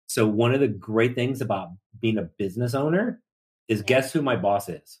So one of the great things about being a business owner is guess who my boss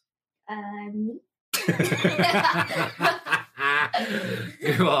is? Me.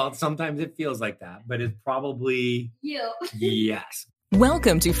 Well, sometimes it feels like that, but it's probably You. Yes.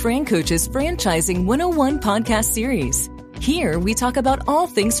 Welcome to Fran Coach's Franchising 101 podcast series. Here we talk about all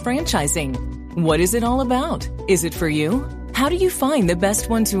things franchising. What is it all about? Is it for you? How do you find the best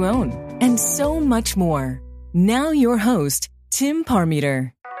one to own? And so much more. Now your host, Tim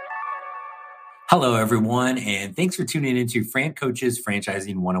Parmeter. Hello, everyone, and thanks for tuning into Fran Coach's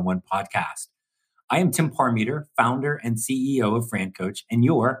Franchising 101 podcast. I am Tim Parmeter, founder and CEO of Fran Coach, and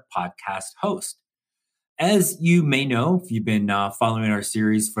your podcast host. As you may know, if you've been following our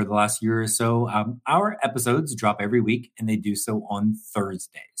series for the last year or so, our episodes drop every week, and they do so on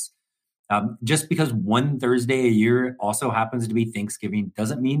Thursdays. Just because one Thursday a year also happens to be Thanksgiving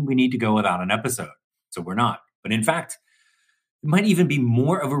doesn't mean we need to go without an episode. So we're not. But in fact, it might even be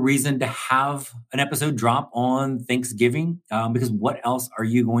more of a reason to have an episode drop on Thanksgiving, because what else are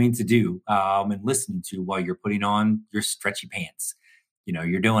you going to do and listen to while you're putting on your stretchy pants? You know,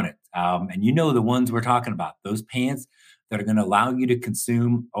 you're doing it. And you know the ones we're talking about, those pants that are going to allow you to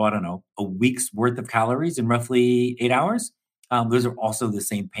consume, a week's worth of calories in roughly 8 hours. Those are also the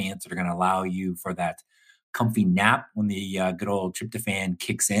same pants that are going to allow you for that comfy nap when the good old tryptophan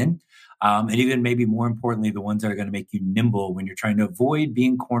kicks in. And even maybe more importantly, the ones that are going to make you nimble when you're trying to avoid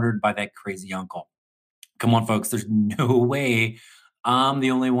being cornered by that crazy uncle. Come on, folks, there's no way I'm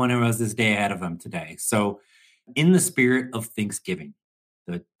the only one who has this day ahead of him today. So in the spirit of Thanksgiving,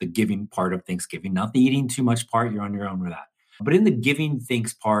 the giving part of Thanksgiving, not the eating too much part, you're on your own with that. But in the giving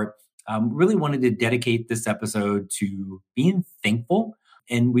thanks part, really wanted to dedicate this episode to being thankful.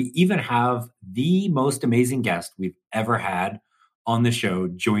 And we even have the most amazing guest we've ever had on the show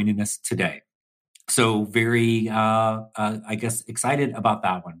joining us today. So very, excited about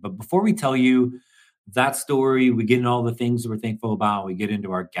that one. But before we tell you that story, we get into all the things we're thankful about, we get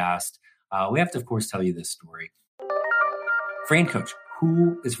into our guest, we have to, of course, tell you this story. Fran Coach.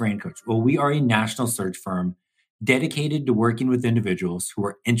 Who is Fran Coach? Well, we are a national search firm dedicated to working with individuals who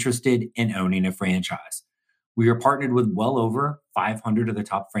are interested in owning a franchise. We are partnered with well over 500 of the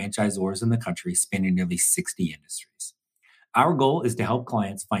top franchisors in the country, spanning nearly 60 industries. Our goal is to help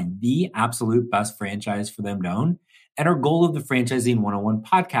clients find the absolute best franchise for them to own. And our goal of the Franchising 101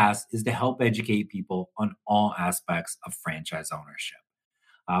 podcast is to help educate people on all aspects of franchise ownership.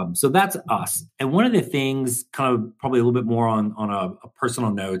 So that's us. And one of the things, kind of probably a little bit more on a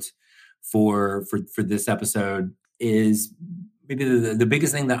personal note for this episode, is maybe the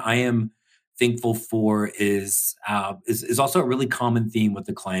biggest thing that I am thankful for is also a really common theme with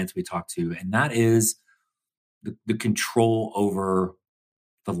the clients we talk to, and that is the control over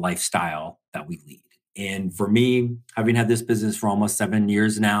the lifestyle that we lead. And for me, having had this business for almost 7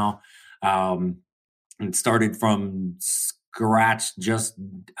 years now, and started from scratch, just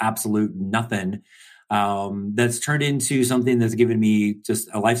absolute nothing, that's turned into something that's given me just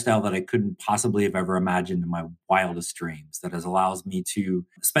a lifestyle that I couldn't possibly have ever imagined in my wildest dreams, that has allows me to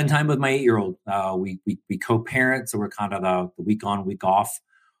spend time with my 8-year-old. We co-parent, so we're kind of the week on, week off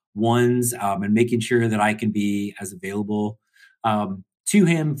ones, and making sure that I can be as available to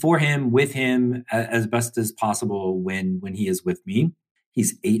him, for him, with him as best as possible when he is with me.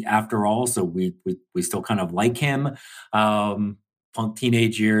 He's 8 after all, so we still kind of like him. Punk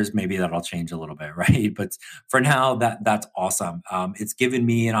teenage years, maybe that'll change a little bit, right? But for now, that's awesome. It's given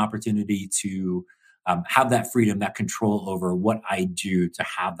me an opportunity to have that freedom, that control over what I do, to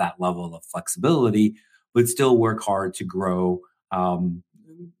have that level of flexibility, but still work hard to grow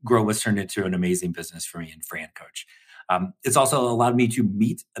what's turned into an amazing business for me in Fran Coach. It's also allowed me to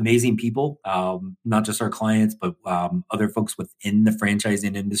meet amazing people, not just our clients, but other folks within the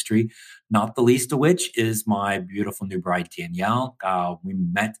franchising industry, not the least of which is my beautiful new bride, Danielle. We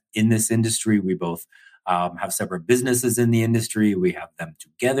met in this industry. We both have separate businesses in the industry. We have them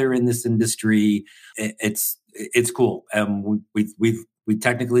together in this industry. It's cool. We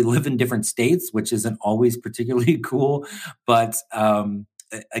technically live in different states, which isn't always particularly cool, but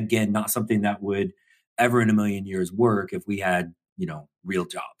again, not something that would ever in a million years work if we had, real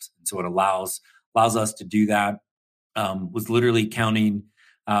jobs. And so it allows us to do that. Was literally counting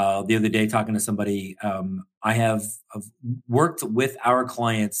the other day, talking to somebody. I've worked with our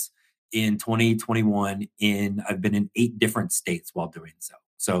clients in 2021 I've been in 8 different states while doing so.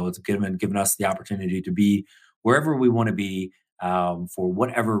 So it's given us the opportunity to be wherever we want to be, for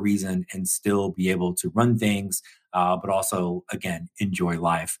whatever reason, and still be able to run things, but also, again, enjoy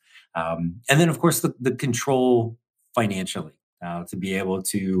life. And then, of course, the control financially, to be able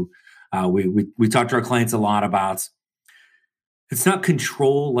to, we talk to our clients a lot about It's not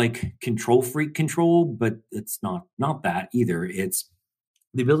control, like control freak control, but it's not that either. It's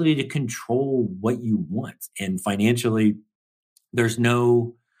the ability to control what you want. And financially, there's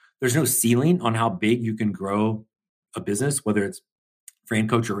no ceiling on how big you can grow a business, whether it's Fran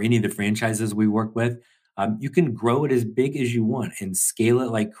Coach or any of the franchises we work with. You can grow it as big as you want and scale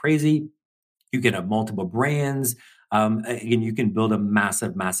it like crazy. You can have multiple brands. Again, you can build a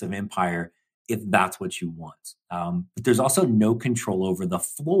massive, massive empire if that's what you want. But there's also no control over the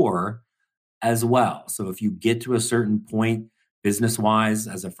floor as well. So if you get to a certain point business-wise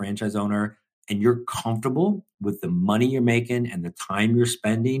as a franchise owner and you're comfortable with the money you're making and the time you're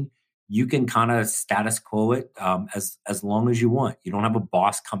spending, you can kind of status quo it as long as you want. You don't have a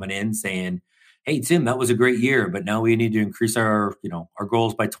boss coming in saying, "Hey, Tim, that was a great year, but now we need to increase our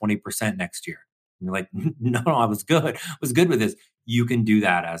goals by 20% next year." And you're like, no, I was good. I was good with this. You can do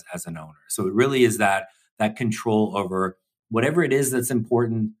that as an owner. So it really is that control over whatever it is that's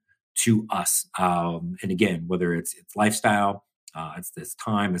important to us. And again, whether it's lifestyle, it's this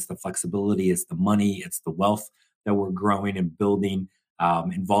time, it's the flexibility, it's the money, it's the wealth that we're growing and building,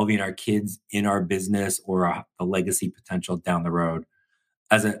 involving our kids in our business or the legacy potential down the road.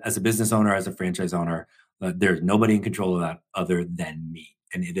 As a business owner, as a franchise owner, there's nobody in control of that other than me.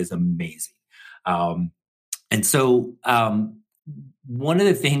 And it is amazing. And so one of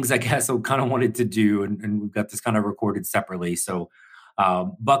the things I guess I kind of wanted to do, and we've got this kind of recorded separately, so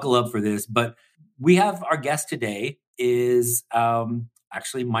buckle up for this, but we have our guest today is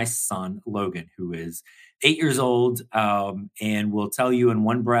actually my son, Logan, who is 8 years old, and will tell you in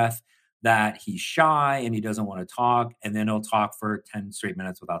one breath that he's shy and he doesn't want to talk, and then he'll talk for 10 straight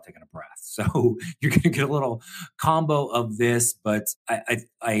minutes without taking a breath. So you're going to get a little combo of this, but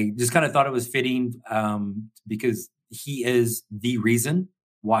I just kind of thought it was fitting because he is the reason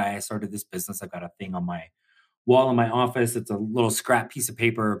why I started this business. I've got a thing on my wall in my office. It's a little scrap piece of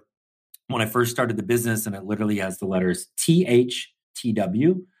paper when I first started the business, and it literally has the letters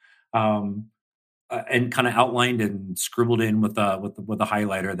THTW. And kind of outlined and scribbled in with a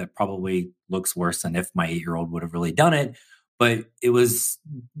highlighter that probably looks worse than if my 8-year-old would have really done it. But it was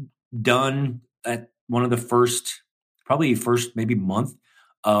done at one of the first maybe month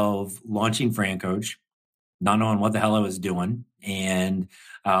of launching Fran Coach, not knowing what the hell I was doing, and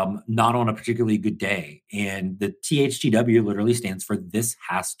not on a particularly good day. And the THTW literally stands for "This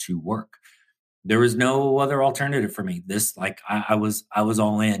has to work." There was no other alternative for me. This, I was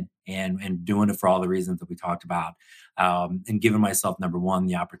all in and doing it for all the reasons that we talked about, and giving myself, number one,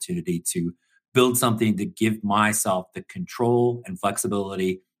 the opportunity to build something to give myself the control and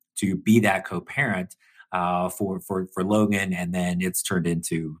flexibility to be that co-parent for Logan, and then it's turned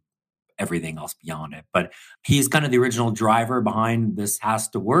into everything else beyond it. But he's kind of the original driver behind "This has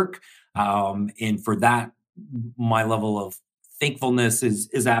to work," and for that, my level of thankfulness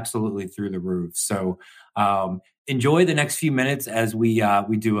is absolutely through the roof. So enjoy the next few minutes as we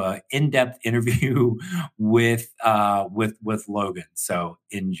do a in-depth interview with Logan. So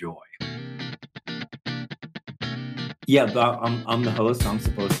enjoy. Yeah, but I'm the host. So I'm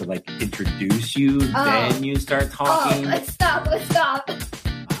supposed to introduce you. Then you start talking. Let's stop.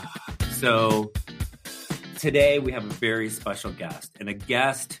 So today we have a very special guest, and a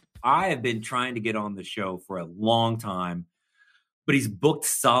guest I have been trying to get on the show for a long time. But he's booked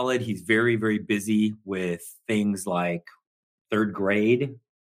solid. He's very, very busy with things like third grade,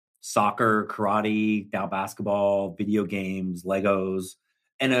 soccer, karate, now basketball, video games, Legos,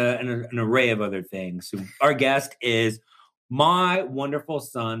 and an array of other things. So our guest is my wonderful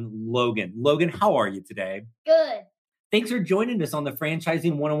son, Logan. Logan, how are you today? Good. Thanks for joining us on the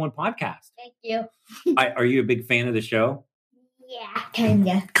Franchising 101 podcast. Thank you. Are you a big fan of the show? Yeah,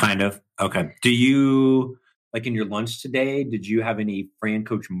 kinda. Kind of. Okay. Do you... in your lunch today, did you have any Fran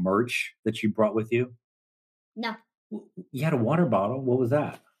Coach merch that you brought with you? No. You had a water bottle. What was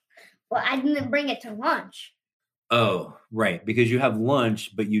that? Well, I didn't bring it to lunch. Oh, right. Because you have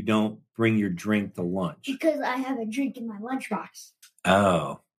lunch, but you don't bring your drink to lunch. Because I have a drink in my lunchbox.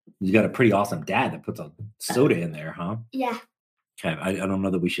 Oh, you got a pretty awesome dad that puts a soda in there, huh? Yeah. Okay. I don't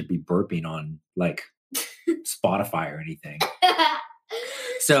know that we should be burping on Spotify or anything.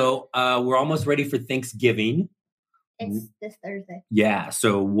 So we're almost ready for Thanksgiving. It's this Thursday. Yeah.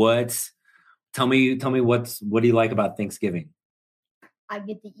 So tell me what do you like about Thanksgiving? I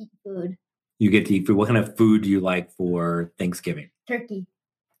get to eat food. You get to eat food. What kind of food do you like for Thanksgiving? Turkey.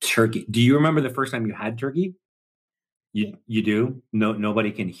 Turkey. Do you remember the first time you had turkey? You do? No,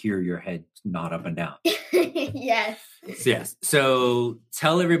 nobody can hear your head nod up and down. Yes. Yes. So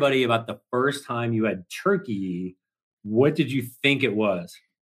tell everybody about the first time you had turkey. What did you think it was?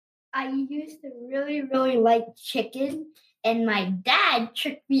 I used to really, really like chicken, and my dad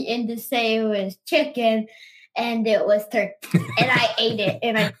tricked me into saying it was chicken, and it was turkey. And I ate it,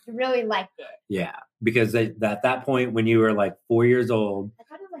 and I really liked it. Yeah, because at that point when you were like 4 years old, I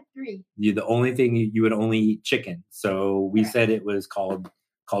thought it was like 3. the only thing you would only eat chicken. So we Correct. said it was called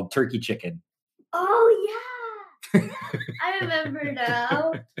turkey chicken. Oh yeah, I remember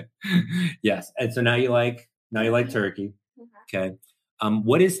now. Yes, and so now you like turkey. Okay.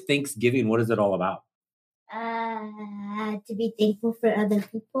 What is Thanksgiving? What is it all about? To be thankful for other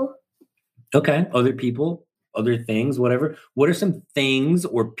people. Okay, other people, other things, whatever. What are some things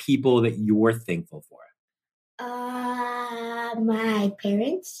or people that you're thankful for? My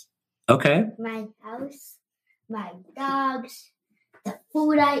parents, Okay. my house, my dogs, the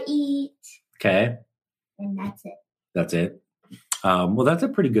food I eat, Okay. and that's it. That's it. Well, that's a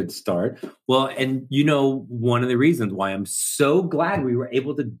pretty good start. Well, and one of the reasons why I'm so glad we were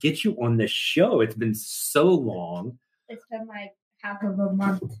able to get you on this show. It's been so long. It's been like half of a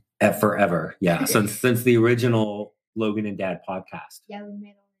month. Forever. Yeah. Since the original Logan and Dad podcast. Yeah, we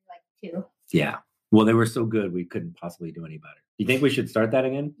made only like 2. Yeah. Well, they were so good, we couldn't possibly do any better. Do you think we should start that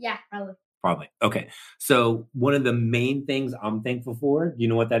again? Yeah, probably. Probably. Okay. So one of the main things I'm thankful for, do you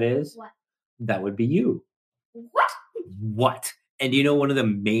know what that is? What? That would be you. What? And you know one of the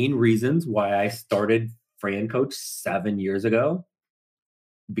main reasons why I started Fran Coach 7 years ago?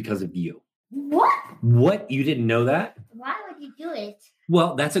 Because of you. What? What? You didn't know that? Why would you do it?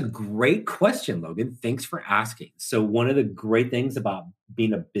 Well, that's a great question, Logan. Thanks for asking. So one of the great things about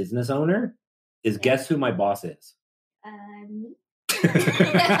being a business owner is guess who my boss is? Me.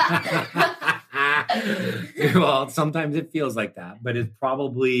 Well, sometimes it feels like that, but it's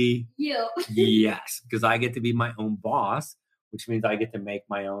probably You. yes, because I get to be my own boss, which means I get to make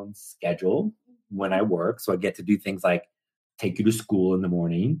my own schedule when I work. So I get to do things like take you to school in the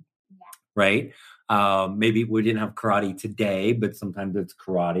morning, right? Maybe we didn't have karate today, but sometimes it's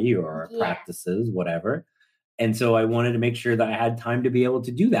karate or practices, whatever. And so I wanted to make sure that I had time to be able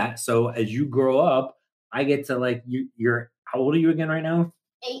to do that. So as you grow up, I get to you're how old are you again right now?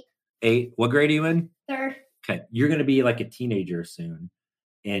 8. 8. What grade are you in? 3rd. Okay. You're going to be like a teenager soon.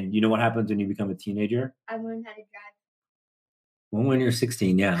 And you know what happens when you become a teenager? I learned how to drive. Well, when you're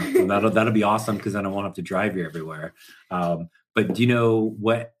 16, yeah. Well, that'll be awesome because then I won't have to drive you everywhere. But do you know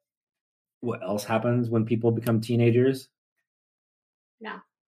what else happens when people become teenagers? No.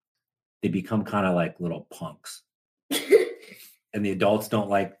 They become kind of like little punks. And the adults don't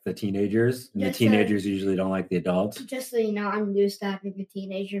like the teenagers. And the teenagers usually don't like the adults. Just so you know, I'm used to having a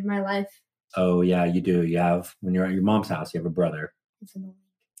teenager in my life. Oh, yeah, you do. You have, when you're at your mom's house, you have a brother. It's annoying.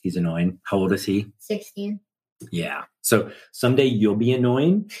 He's annoying. How old is he? 16. Yeah. So someday you'll be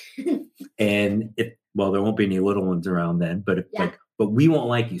annoying. And there won't be any little ones around then, but but we won't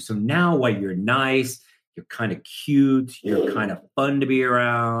like you. So now while you're nice, you're kind of cute, you're kind of fun to be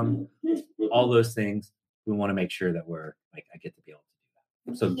around, all those things, we want to make sure that we're I get to be able to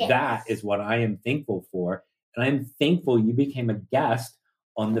do that. So that is what I am thankful for. And I'm thankful you became a guest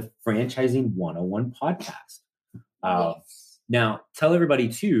on the Franchising 101 podcast. Now, tell everybody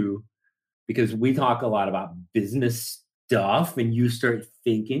too, because we talk a lot about business stuff and you start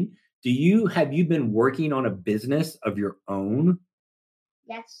thinking, have you been working on a business of your own?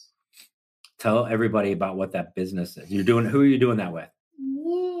 Yes. Tell everybody about what that business is. Who are you doing that with?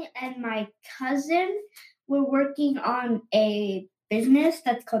 Me and my cousin, we're working on a business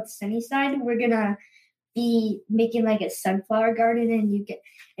that's called Sunnyside. We're gonna be making a sunflower garden,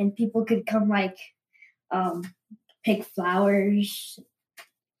 and people could come pick flowers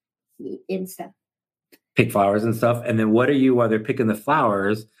and stuff. Pick flowers and stuff. And then what are you while they're picking the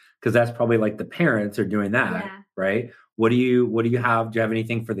flowers? Because that's probably the parents are doing that, right? What do you have? Do you have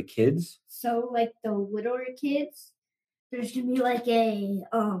anything for the kids? So the littler kids, there's gonna be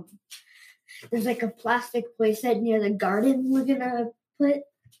there's a plastic playset near the garden we're gonna put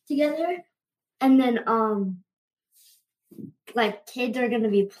together. And then kids are gonna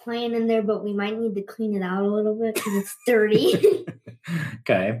be playing in there, but we might need to clean it out a little bit because it's dirty.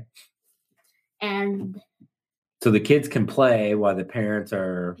 Okay. And so the kids can play while the parents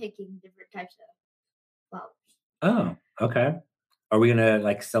are picking different types of flowers. Oh, okay. Are we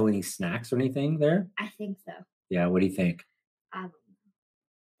gonna sell any snacks or anything there? I think so. Yeah, what do you think? I don't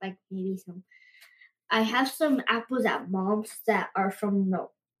know. Maybe some. I have some apples at Mom's that are from the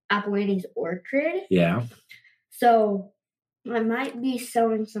Apple Annie's orchard. Yeah. So I might be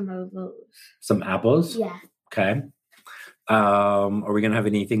selling some of those. Some apples? Yeah. Okay. Are we gonna have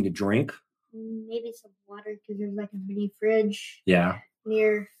anything to drink? Maybe some water because there's a mini fridge. Yeah.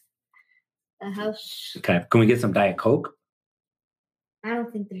 Near the house. Okay. Can we get some Diet Coke? I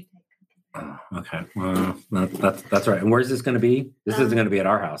don't think there's Diet Coke. Okay. Well, that's right. And where's this going to be? This isn't going to be at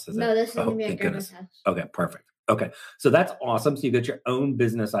our house, is it? No, this is going to be at Grandma's house. Okay, perfect. Okay. So that's awesome. So you got your own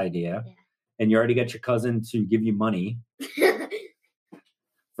business idea and you already got your cousin to give you money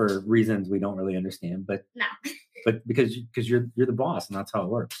for reasons we don't really understand, but because you're the boss and that's how it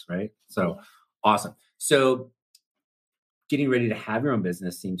works, right? So awesome. So getting ready to have your own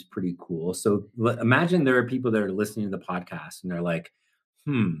business seems pretty cool. So imagine there are people that are listening to the podcast and they're like,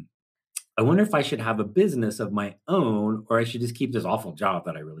 I wonder if I should have a business of my own or I should just keep this awful job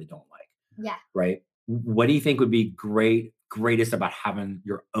that I really don't like. Yeah. Right. What do you think would be greatest about having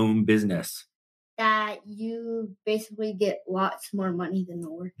your own business? That you basically get lots more money than the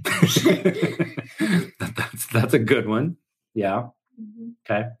work. That's a good one. Yeah. Mm-hmm.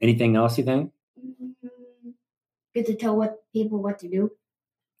 Okay. Anything else you think? Get to tell people what to do.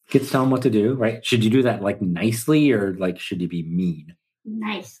 Get to tell them what to do, right? Should you do that like nicely or like should you be mean?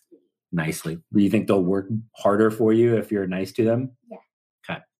 Nicely. Do you think they'll work harder for you if you're nice to them? Yeah.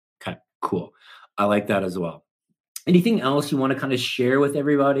 Okay. Cool. I like that as well. Anything else you want to kind of share with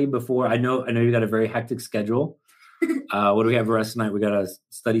everybody before? I know you got a very hectic schedule. What do we have the rest of the night? We got to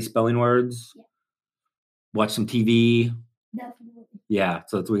study spelling words, watch some TV. Definitely. Yeah.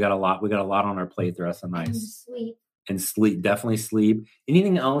 So we got a lot on our plate the rest of the night. And sleep. Definitely sleep.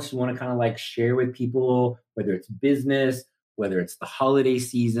 Anything else you want to kind of like share with people, whether it's business, whether it's the holiday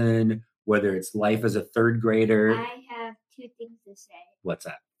season, whether it's life as a third grader? I have two things to say. What's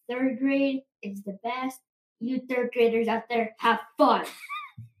that? Third grade is the best. You third graders out there, have fun.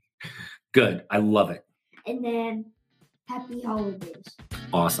 Good. I love it. And then happy holidays.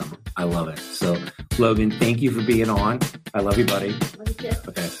 Awesome. I love it. So, Logan, thank you for being on. I love you, buddy. Love you too.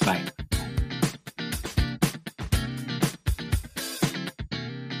 Okay. Bye.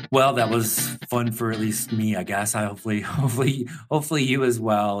 Well, that was fun for at least me, I guess. Hopefully you as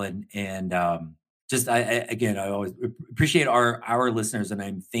well. And I always appreciate our listeners, and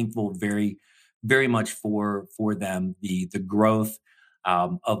I'm thankful very, very much for them. The growth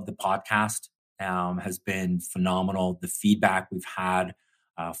of the podcast has been phenomenal. The feedback we've had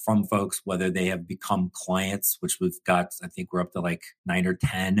from folks, whether they have become clients, which we've got, I think we're up to like 9 or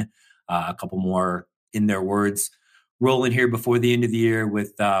 10, a couple more in their words, rolling here before the end of the year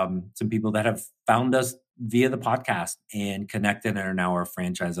with some people that have found us via the podcast and connected and are now our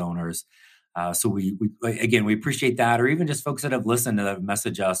franchise owners. So we appreciate that, or even just folks that have listened and have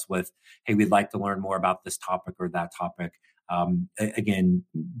messaged us with, hey, we'd like to learn more about this topic or that topic. Again,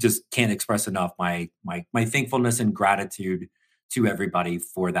 just can't express enough my thankfulness and gratitude to everybody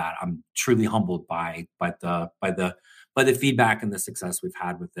for that. I'm truly humbled by the feedback and the success we've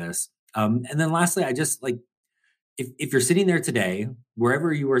had with this. And then lastly, I just like, if you're sitting there today,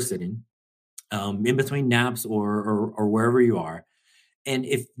 wherever you are sitting, in between naps or wherever you are, and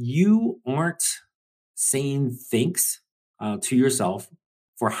if you aren't saying thanks to yourself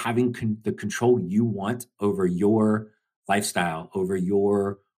for having the control you want over your lifestyle, over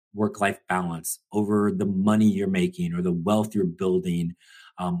your work-life balance, over the money you're making or the wealth you're building,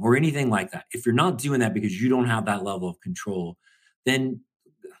 or anything like that, if you're not doing that because you don't have that level of control, then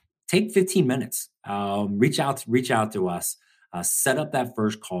take 15 minutes, reach out to us, set up that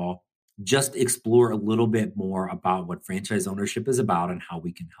first call, just explore a little bit more about what franchise ownership is about and how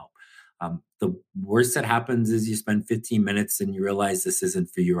we can help. The worst that happens is you spend 15 minutes and you realize this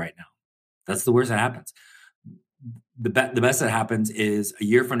isn't for you right now. That's the worst that happens. The best that happens is a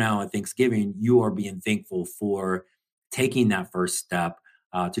year from now at Thanksgiving, you are being thankful for taking that first step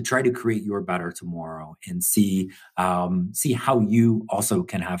to try to create your better tomorrow and see how you also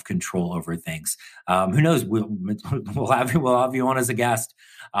can have control over things. Who knows? We'll have you on as a guest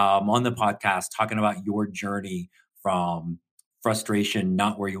on the podcast talking about your journey from frustration,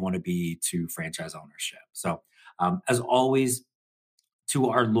 not where you want to be, to franchise ownership. So, as always, to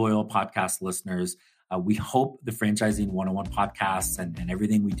our loyal podcast listeners, we hope the Franchising 101 podcasts and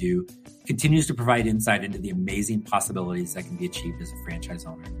everything we do continues to provide insight into the amazing possibilities that can be achieved as a franchise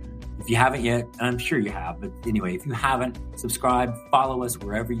owner. If you haven't yet, and I'm sure you have, but anyway, if you haven't, subscribe, follow us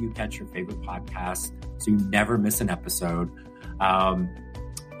wherever you catch your favorite podcast so you never miss an episode.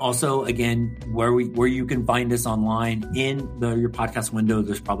 Also, again, where you can find us online in your podcast window,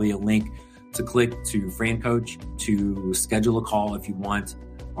 there's probably a link to click to Fran Coach to schedule a call if you want.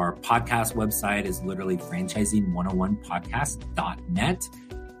 Our podcast website is literally franchising101podcast.net.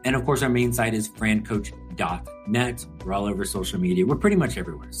 And of course, our main site is francoach.net. We're all over social media. We're pretty much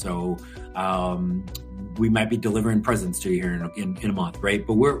everywhere. So we might be delivering presents to you here in a month, right?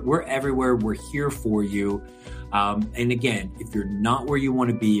 But we're everywhere. We're here for you. And again, if you're not where you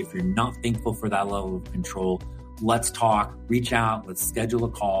want to be, if you're not thankful for that level of control, let's talk, reach out, let's schedule a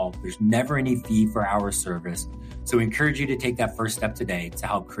call. There's never any fee for our service. So we encourage you to take that first step today to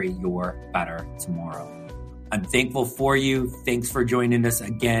help create your better tomorrow. I'm thankful for you. Thanks for joining us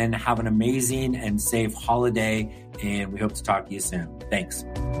again. Have an amazing and safe holiday, and we hope to talk to you soon. Thanks.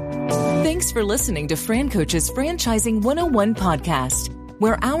 Thanks for listening to Fran Coach's Franchising 101 podcast,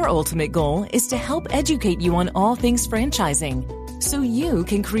 where our ultimate goal is to help educate you on all things franchising so you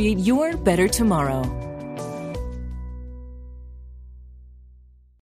can create your better tomorrow.